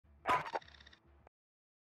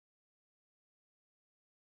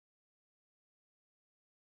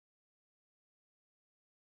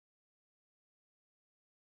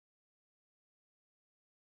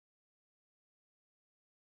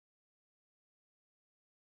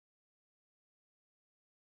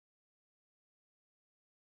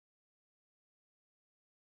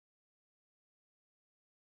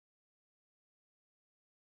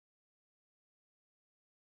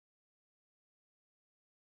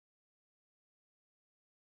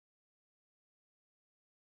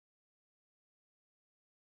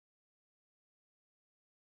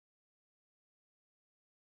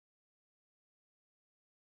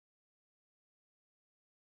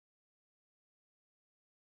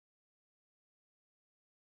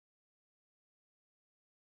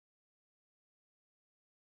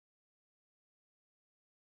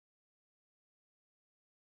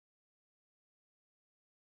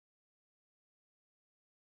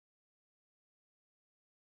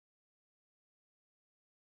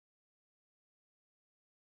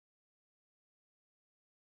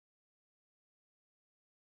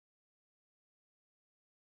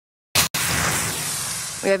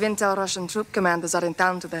We have intel Russian troop commanders are in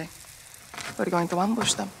town today. We're going to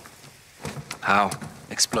ambush them. How?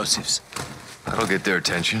 Explosives. That'll get their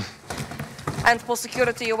attention. And pull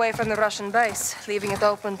security away from the Russian base, leaving it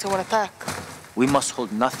open to an attack. We must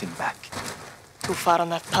hold nothing back. Too far on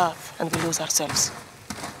that path, and we lose ourselves.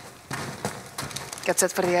 Get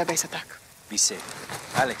set for the airbase attack. Be safe.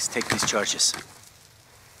 Alex, take these charges.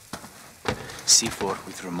 C4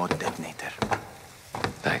 with remote detonator.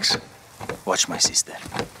 Thanks. Watch my sister.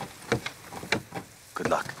 Good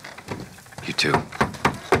luck. You too.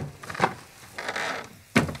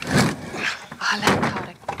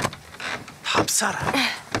 Hamsara.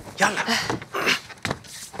 Yalla.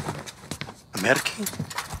 American?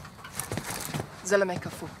 Zalame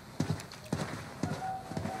Kafu.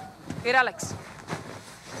 Here, Alex.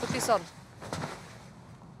 Put this on.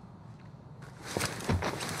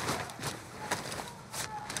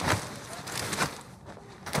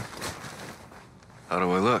 How do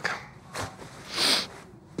I look?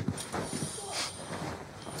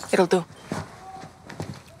 It'll do.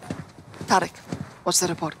 Tarek, what's the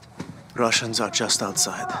report? Russians are just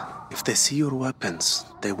outside. If they see your weapons,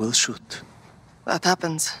 they will shoot. That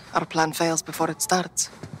happens. Our plan fails before it starts.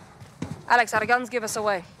 Alex, our guns give us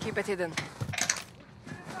away. Keep it hidden.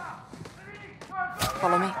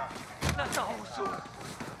 Follow me.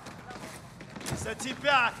 За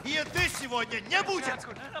тебя и ты сегодня не будет!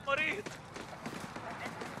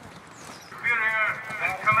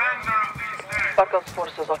 Barkov's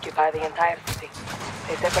forces occupy the entire city.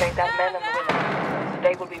 They separate out men and women.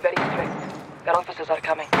 They will be very strict. Their officers are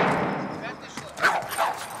coming.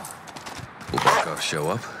 Will Barkov show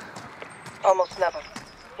up? Almost never.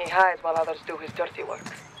 He hides while others do his dirty work.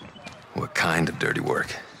 What kind of dirty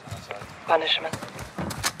work? Punishment.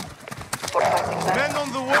 For fighting back. Men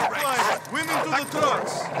on the work line! Women to the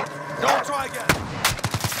trucks! Don't try again!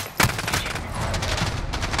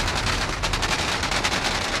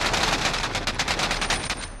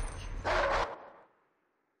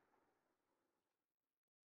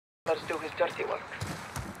 Others do his dirty work.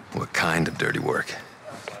 What kind of dirty work?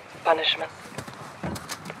 Punishment.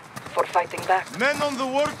 For fighting back. Men on the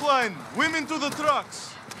work line! Women to the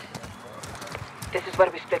trucks! This is where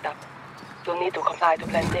we split up. You'll need to comply to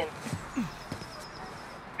blend in.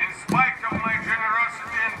 In spite of my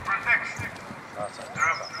generosity and protection, there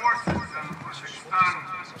are forces in Uzbekistan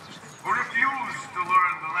who refuse to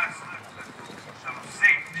learn the lesson of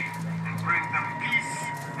safety and bring them peace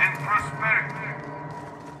and prosperity.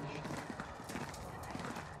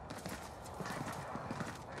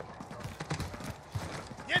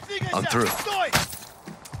 I'm through. Стой!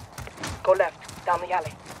 Go left, down the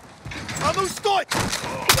alley. А ну стой!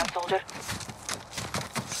 See that soldier?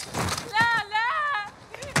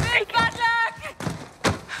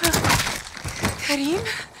 كريم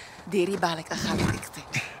ديري بالك أخلي دقتي.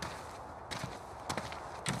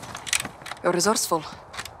 You're resourceful.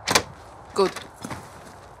 Good.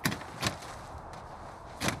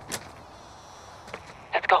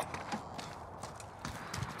 Let's go.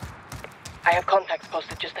 I have contacts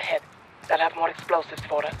posted just ahead. They'll have more explosives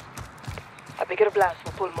for us. A bigger blast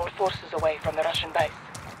will pull more forces away from the Russian base.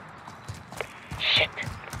 Shit.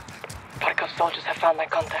 Barkov's soldiers have found my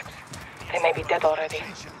contacts. They may be dead already.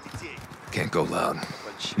 Can't go loud.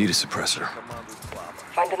 Need a suppressor.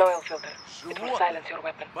 Find an oil filter. It will silence your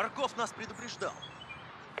weapon. Барков нас предупреждал.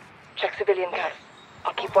 Check civilian cars.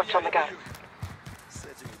 I'll keep watch on the guards. С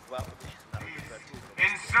этими бабами надо держать ухо.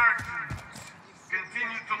 Insurgents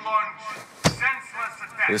continue to launch senseless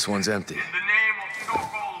attacks This one's empty. in the name of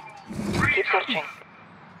so-called Keep freedom. searching.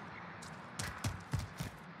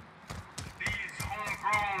 These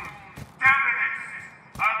homegrown terrorists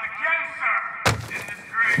are the cancer in this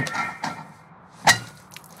great country.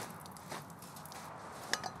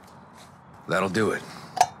 That'll do it.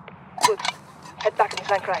 Good. Head back and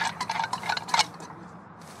flank right.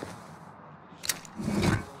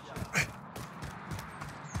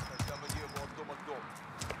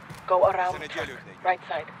 Go around the truck. Right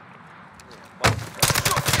side.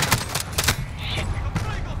 Shit.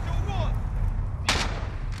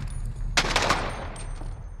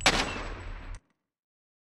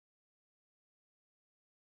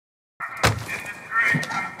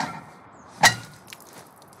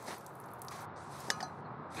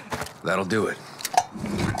 That'll do it.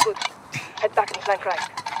 Good. Head back and flank right.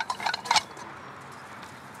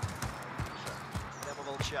 Прямо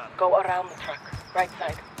волчан. Go around the truck. Right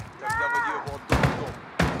side. Тогда веди его от дома к дому.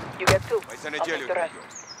 You get two. Мы за I'll неделю take the rest. найдем.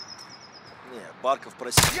 Не, Барков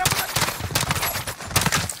просил. Я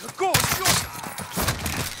Какого черта?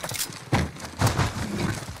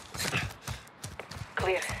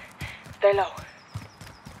 Clear. Stay low.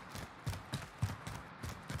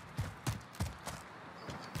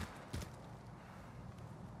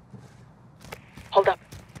 Hold up.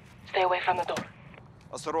 Stay away from the door.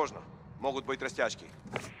 Осторожно. Могут быть растяжки.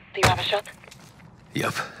 Do you have a shot?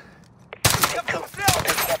 Yep. Take two. I'll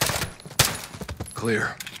take the other.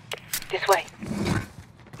 Clear. This way.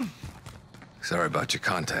 Sorry about your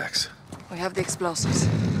contacts. We have the explosives.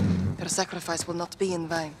 Your sacrifice will not be in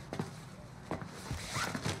vain.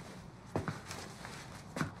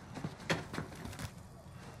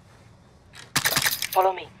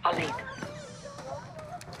 Follow me. I'll lead.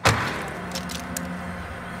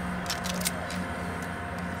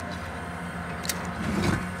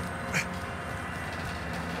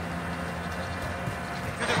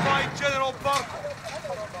 To defy General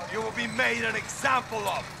Barco, you will be made an example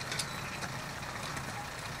of.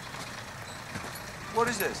 What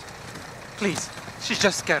is this? Please, she's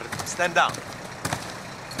just scared. Stand down.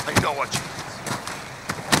 I know what you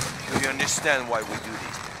mean. Do you understand why we do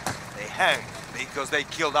this? They hang because they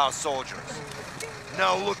killed our soldiers.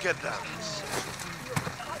 Now look at them.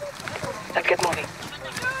 Let's get moving.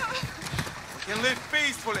 We can live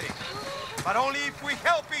peacefully, but only if we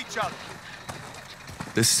help each other.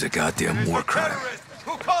 This is a goddamn There's war a crime. terrorist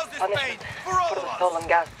who caused this pain Punishment for all for of the us. stolen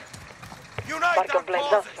gas. Unite Barkov our blames us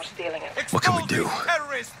causes. for stealing it. What can we Expose do? these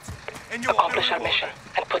terrorists, and you will be Accomplish our rewarded. mission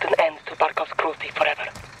and put an end to Barkov's cruelty forever.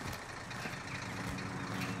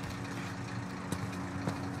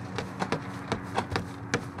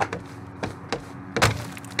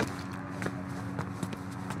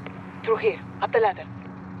 Through here, up the ladder.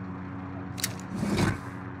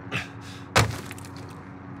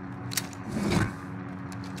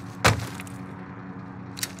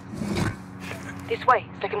 This way,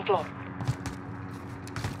 second floor.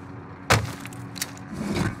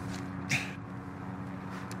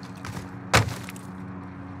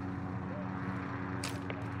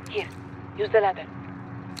 Here, use the ladder.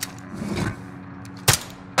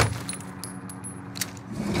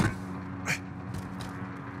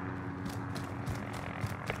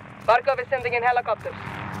 Barkov is sending in helicopters.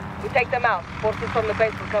 We take them out. Forces from the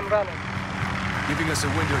base will come running. Giving us a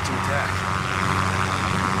window to attack.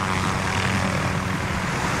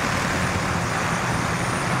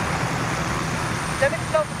 Send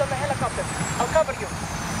explosives on the helicopter. I'll cover you.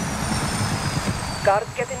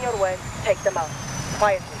 Guards get in your way. Take them out.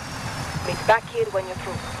 Quietly. Meet back here when you're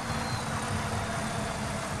through.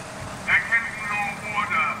 There can be no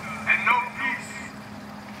order and no peace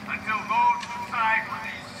until those who side with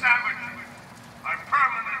these savages are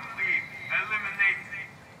permanently eliminated.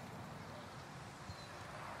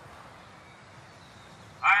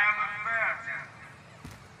 I am a fair gentleman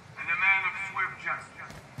and a man of swift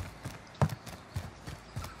justice.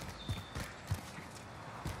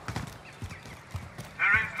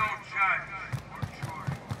 There is no judge or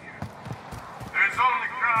jury here. There is only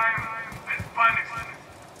crime and punishment.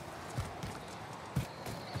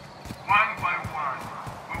 One by one,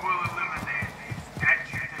 we will eliminate these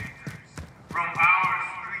agitators from our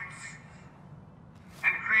streets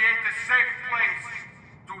and create a safe place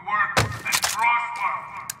to work and prosper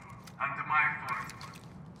under my authority.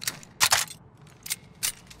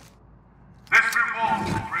 This revolt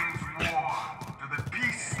brings war to the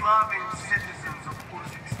peace-loving citizens of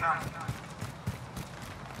Urzikstan.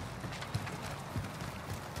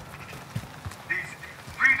 These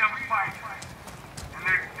freedom fighters and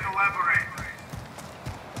their collaborators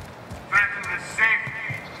threaten the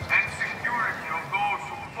safety and security of those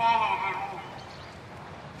who follow the rules.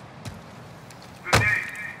 Today,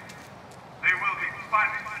 they will be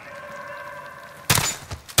punished.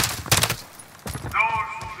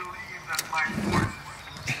 Those who believe that my forces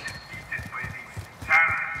will be defeated by these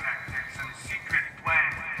terror tactics and secret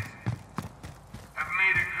plans have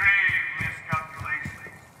made a grave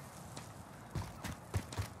miscalculation.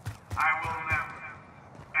 I will never,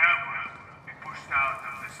 ever be pushed out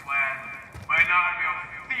of this land by an army of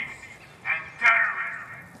thieves and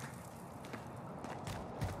terrorists.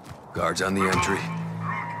 Guards on the entry.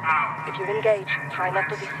 Root out If you engage, try not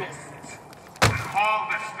to be seen. and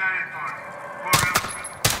hold this territory forever.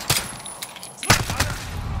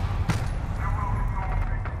 There will be no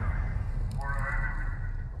victory for our enemy.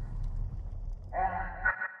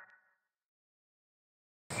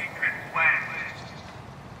 Secret plans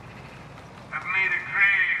have made a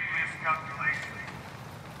grave miscalculation.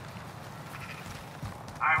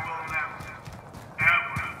 I will never,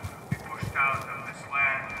 ever be pushed out of this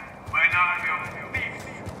land by an army of thieves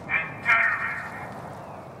and terrorists.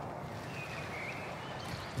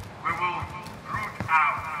 We will root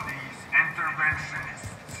out these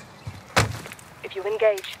interventionists. If you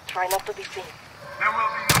engage, try not to be seen. There will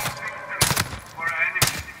be no victory for our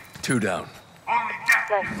enemy. 2 down. Only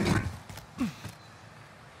death. Nice.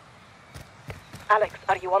 Alex,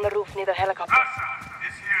 are you on the roof near the helicopter? Russia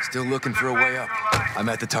is here. Still looking for a way up. I'm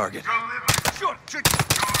at the target. You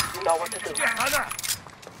know what to do.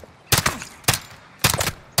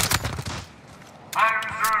 My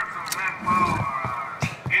reserves of manpower are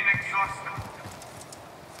inexhaustible.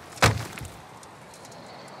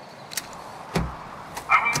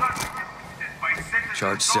 I will not be defeated by citizens.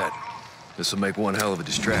 Charge set. This'll make one hell of a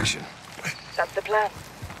distraction. That's the plan.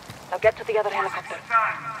 Now get to the other helicopter.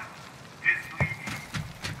 Pakistan is bleeding.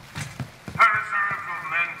 Her reserves of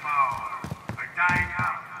manpower are dying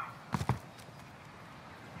out.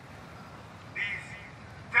 These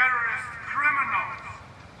terrorist criminals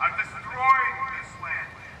are destroying this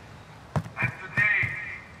land. And today,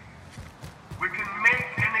 we can make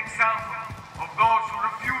an example of those who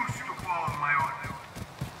refuse to follow my orders.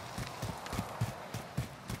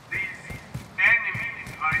 These enemies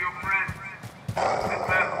are your friends.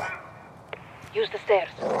 Remember. Use the stairs.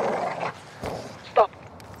 Stop.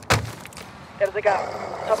 There's a guy.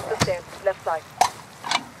 Top of the stairs, left side.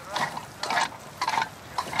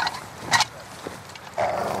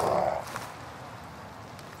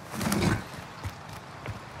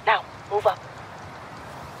 Now, move up.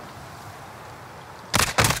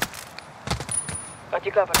 Got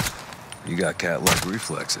you covered. You got cat-like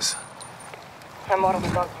reflexes. I'm more of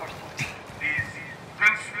a dog person. These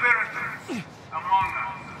conspirators among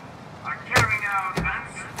us are carrying out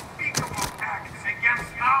unspeakable acts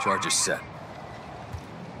against our Charges set.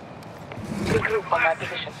 Regroup on my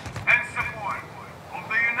position. and support of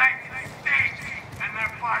the United States and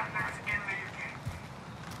their partners in the UK.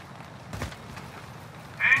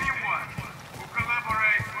 Anyone who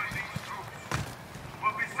collaborates with these troops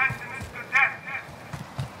will be sentenced to death.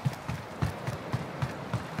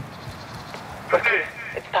 We're clear.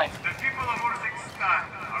 It's time. The people of Urzikstan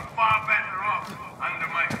are far better off under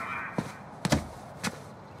my command.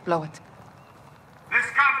 Blow it. This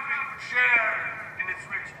country would share in its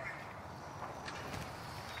riches.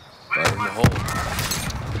 But Fire it in the must hole.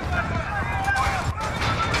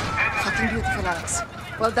 Fucking beautiful, Alex.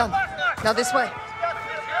 Well done. Now this way.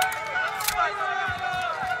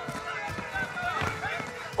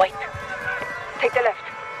 Wait. Take the left.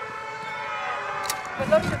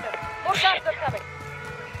 More shots are coming.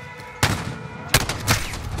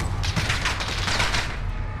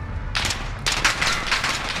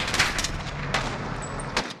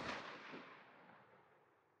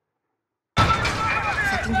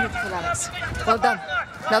 Fucking beautiful, Alex. Well done.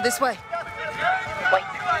 Now this way. Wait.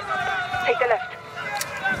 Take the left.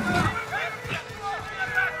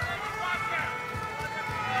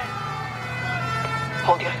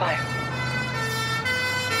 Hold your fire.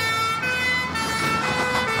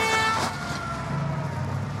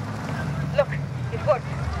 Look, it worked.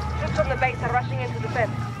 Troops from the base are rushing into the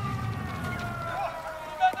fence.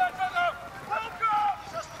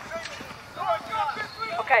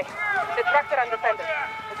 Okay, the trucks are undefended.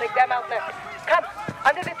 We'll take them out next. Come,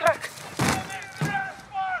 under the truck.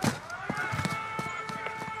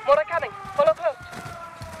 More are coming. Follow close.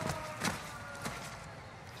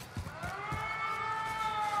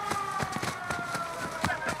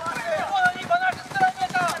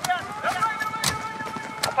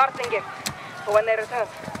 A parting gift for when they return.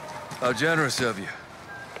 How generous of you.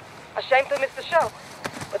 A shame to miss the show,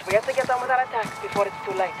 but we have to get on with our attacks before it's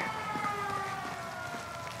too late.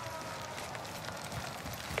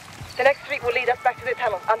 The next street will lead us back to the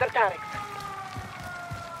tunnel, under Tarek's.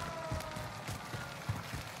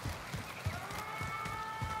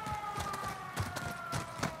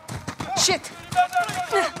 Shit!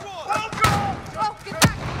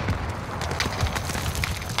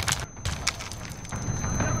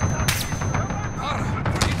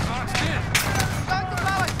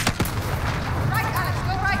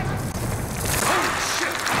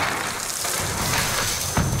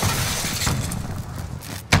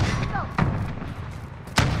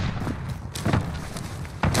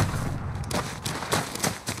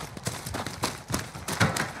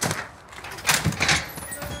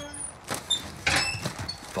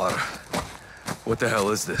 Father, what the hell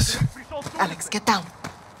is this? Alex, get down.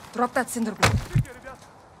 Drop that cinder block.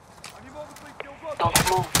 Don't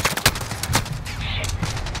move.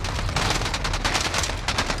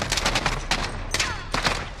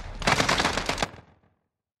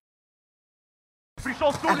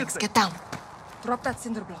 Alex, get down. Drop that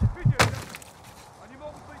cinder block.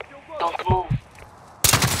 Don't move.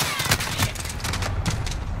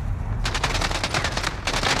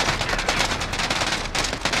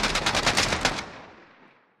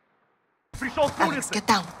 Alex, get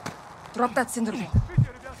down. Drop that cinder block.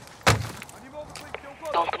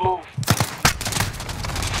 Don't move.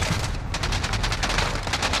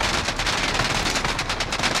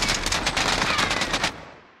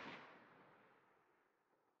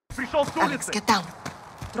 Alex, get down.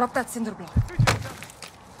 Drop that cinder block.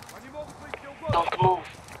 Don't move.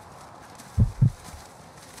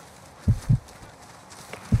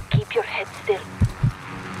 Keep your head still.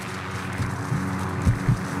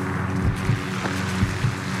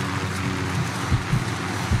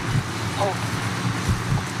 Hold.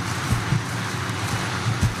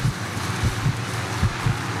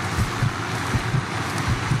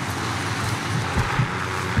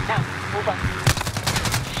 Now, move on.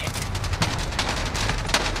 Shit.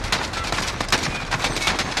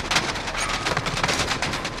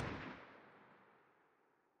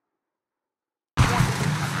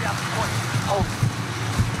 Hold.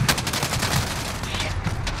 Shit.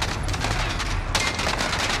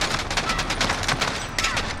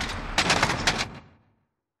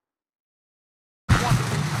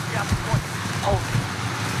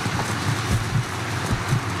 Hold.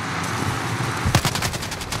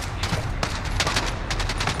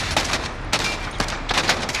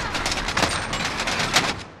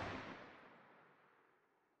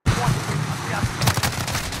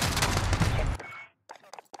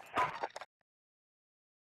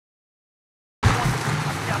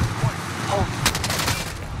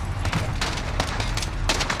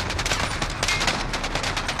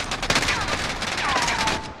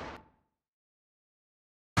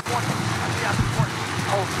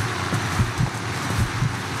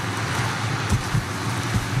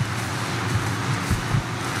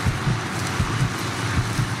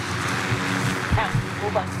 Now,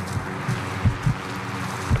 move on.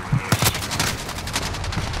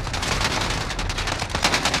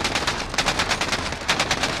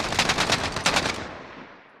 Hold.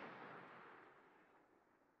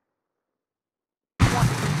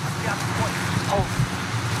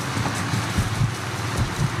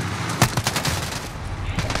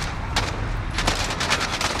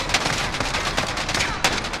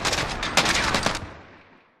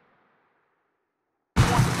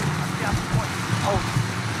 Hold.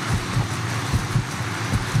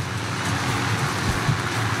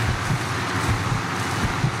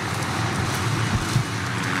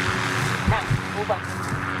 Now, move on.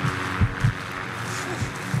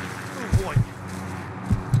 Вонь.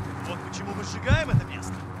 Вот почему мы сжигаем это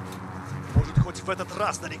место. Может, хоть в этот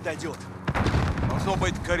раз до них дойдет. Должно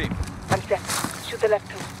быть Карим. I'm set. Shoot the left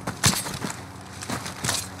too.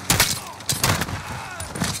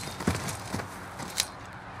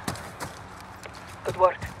 Good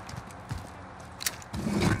work.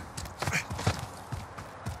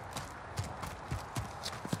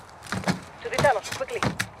 To the tunnel, quickly.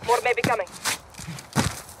 More may be coming.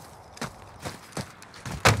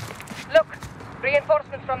 Look!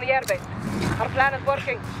 Reinforcements from the airbase. Our plan is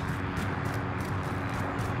working.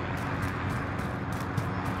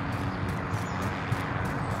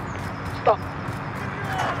 Stop.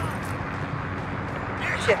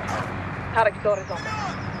 Shit. Tarek's door is open.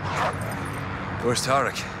 Where's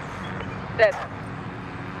Tarek? Dead.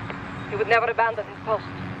 He would never abandon his post.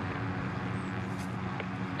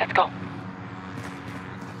 Let's go.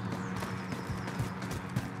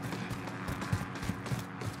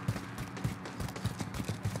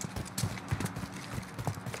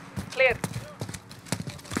 Clear.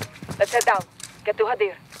 Let's head down. Get to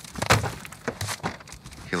Hadir.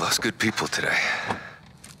 You lost good people today.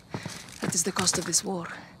 That is the cost of this war.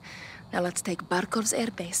 Now let's take Barkov's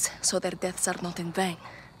airbase, so their deaths are not in vain.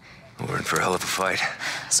 We're in for a hell of a fight.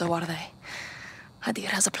 So are they. Hadir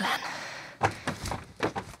has a plan.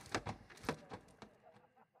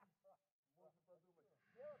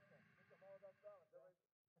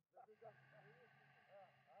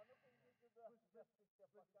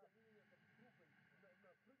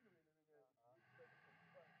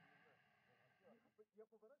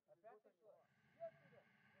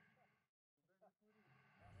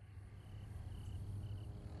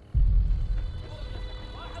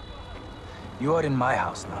 You are in my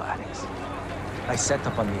house now, Alex. I set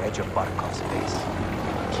up on the edge of Barkov's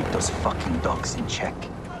base. Keep those fucking dogs in check.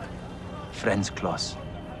 Friends close,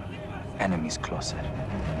 enemies closer.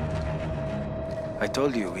 I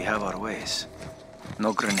told you we have our ways.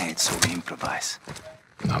 No grenades, so we improvise.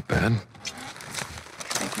 Not bad.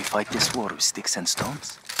 Think we fight this war with sticks and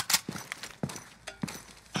stones?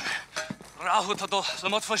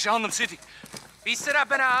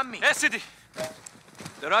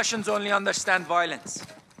 The Russians only understand violence,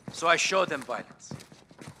 so I show them violence.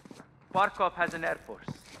 Barkov has an air force,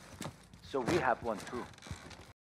 so we have one too.